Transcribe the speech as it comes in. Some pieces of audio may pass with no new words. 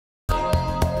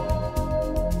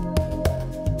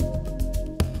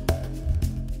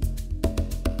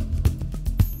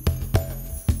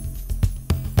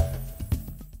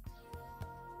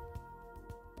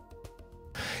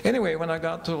Anyway, when I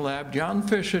got to the lab, John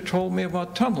Fisher told me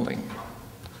about tunneling.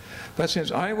 But since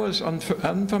I was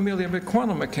unfamiliar with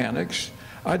quantum mechanics,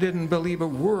 I didn't believe a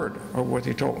word of what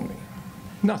he told me.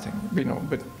 Nothing, you know,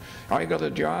 but I got a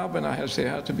job and I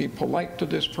had to be polite to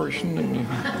this person, and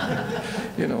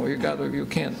you know, you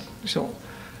can't. So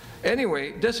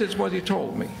anyway, this is what he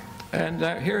told me. And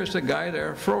here's the guy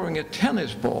there throwing a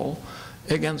tennis ball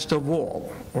against a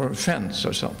wall or a fence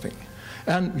or something.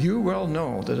 And you well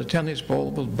know that a tennis ball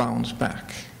will bounce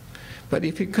back. But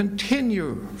if you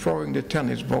continue throwing the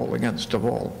tennis ball against the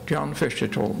wall, John Fisher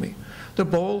told me, the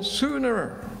ball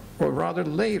sooner or rather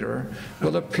later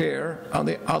will appear on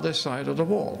the other side of the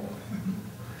wall.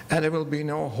 And there will be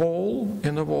no hole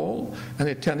in the wall, and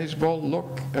the tennis ball will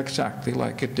look exactly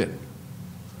like it did.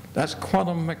 That's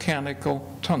quantum mechanical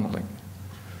tunneling.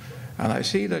 And I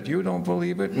see that you don't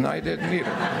believe it, and I didn't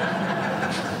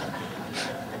either.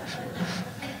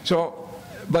 So,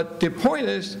 but the point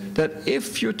is that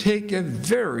if you take a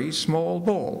very small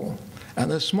ball,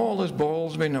 and the smallest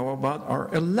balls we know about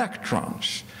are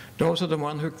electrons. Those are the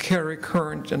ones who carry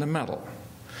current in the metal.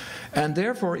 And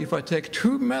therefore, if I take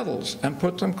two metals and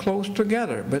put them close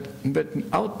together, but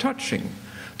without touching,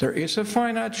 there is a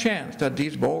finite chance that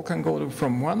these balls can go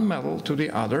from one metal to the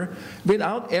other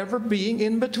without ever being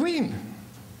in between.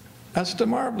 That's the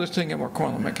marvelous thing about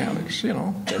quantum mechanics, you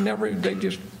know. They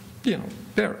just, you know,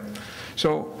 there.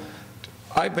 So,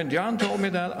 John told me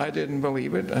that, I didn't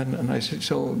believe it, and I said,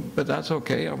 so, but that's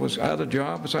okay, I had a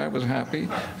job, so I was happy.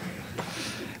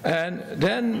 And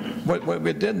then, when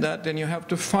we did that, then you have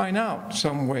to find out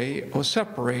some way of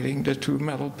separating the two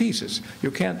metal pieces.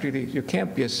 You can't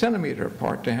be a centimeter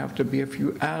apart, they have to be a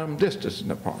few atom distance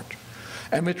apart.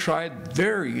 And we tried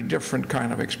very different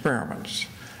kind of experiments,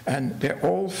 and they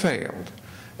all failed.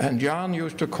 And John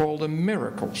used to call them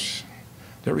miracles.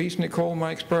 The reason he called my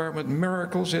experiment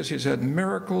miracles is he said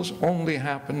miracles only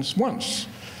happens once.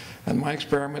 And my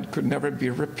experiment could never be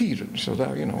repeated. So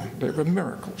that, you know, they were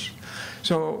miracles.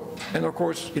 So, and of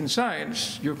course, in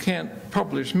science, you can't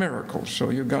publish miracles,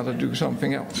 so you've got to do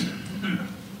something else.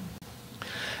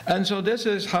 And so this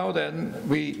is how then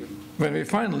when we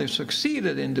finally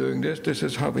succeeded in doing this, this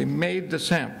is how we made the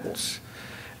samples.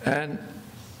 And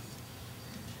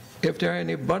if there are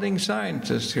any budding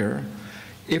scientists here,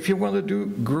 if you want to do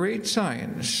great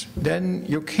science, then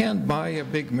you can't buy a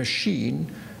big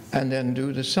machine and then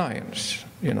do the science,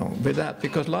 you know, with that,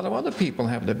 because a lot of other people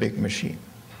have the big machine.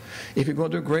 If you go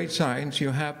to great science,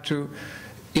 you have to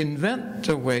invent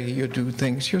the way you do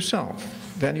things yourself.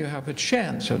 Then you have a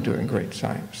chance of doing great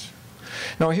science.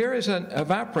 Now here is an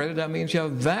evaporator. That means you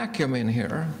have vacuum in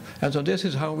here. And so this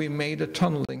is how we made the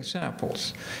tunneling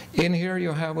samples. In here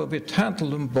you have a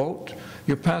tantalum boat.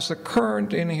 You pass a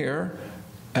current in here,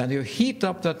 and you heat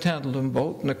up that tantalum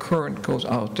boat, and the current goes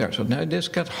out there. So now this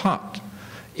gets hot.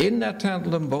 In that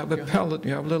tantalum boat, you have a pellet,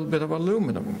 you have a little bit of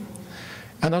aluminum.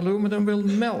 And aluminum will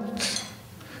melt.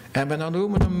 And when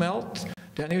aluminum melts,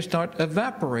 then you start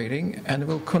evaporating, and it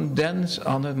will condense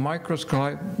on the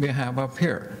microscope we have up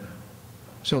here.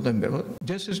 So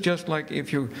this is just like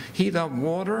if you heat up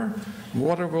water,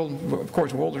 water will, of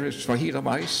course, water is for heat up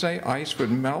ice, say, ice would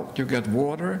melt, you get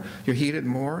water, you heat it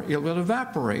more, it will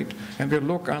evaporate. And if you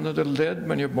look under the lid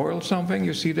when you boil something,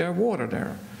 you see there's water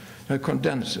there. It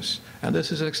condenses. And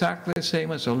this is exactly the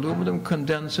same as aluminum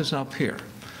condenses up here.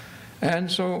 And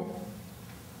so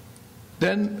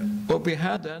then what we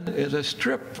had then is a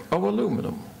strip of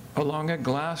aluminum along a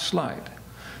glass slide.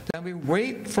 Then we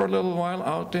wait for a little while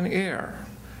out in air,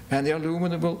 and the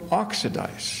aluminum will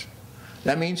oxidize.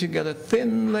 That means you get a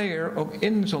thin layer of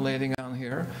insulating on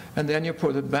here, and then you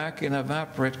put it back in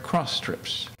evaporate cross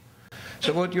strips.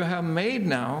 So what you have made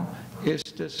now is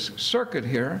this circuit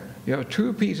here. You have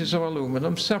two pieces of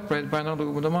aluminum separated by an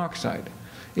aluminum oxide.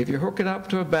 If you hook it up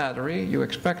to a battery, you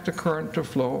expect the current to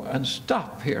flow and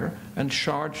stop here and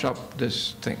charge up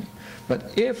this thing.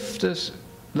 But if this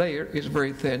layer is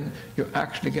very thin, you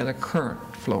actually get a current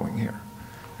flowing here.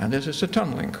 And this is a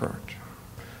tunneling current.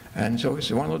 And so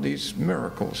it's one of these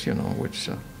miracles, you know, which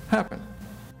happen.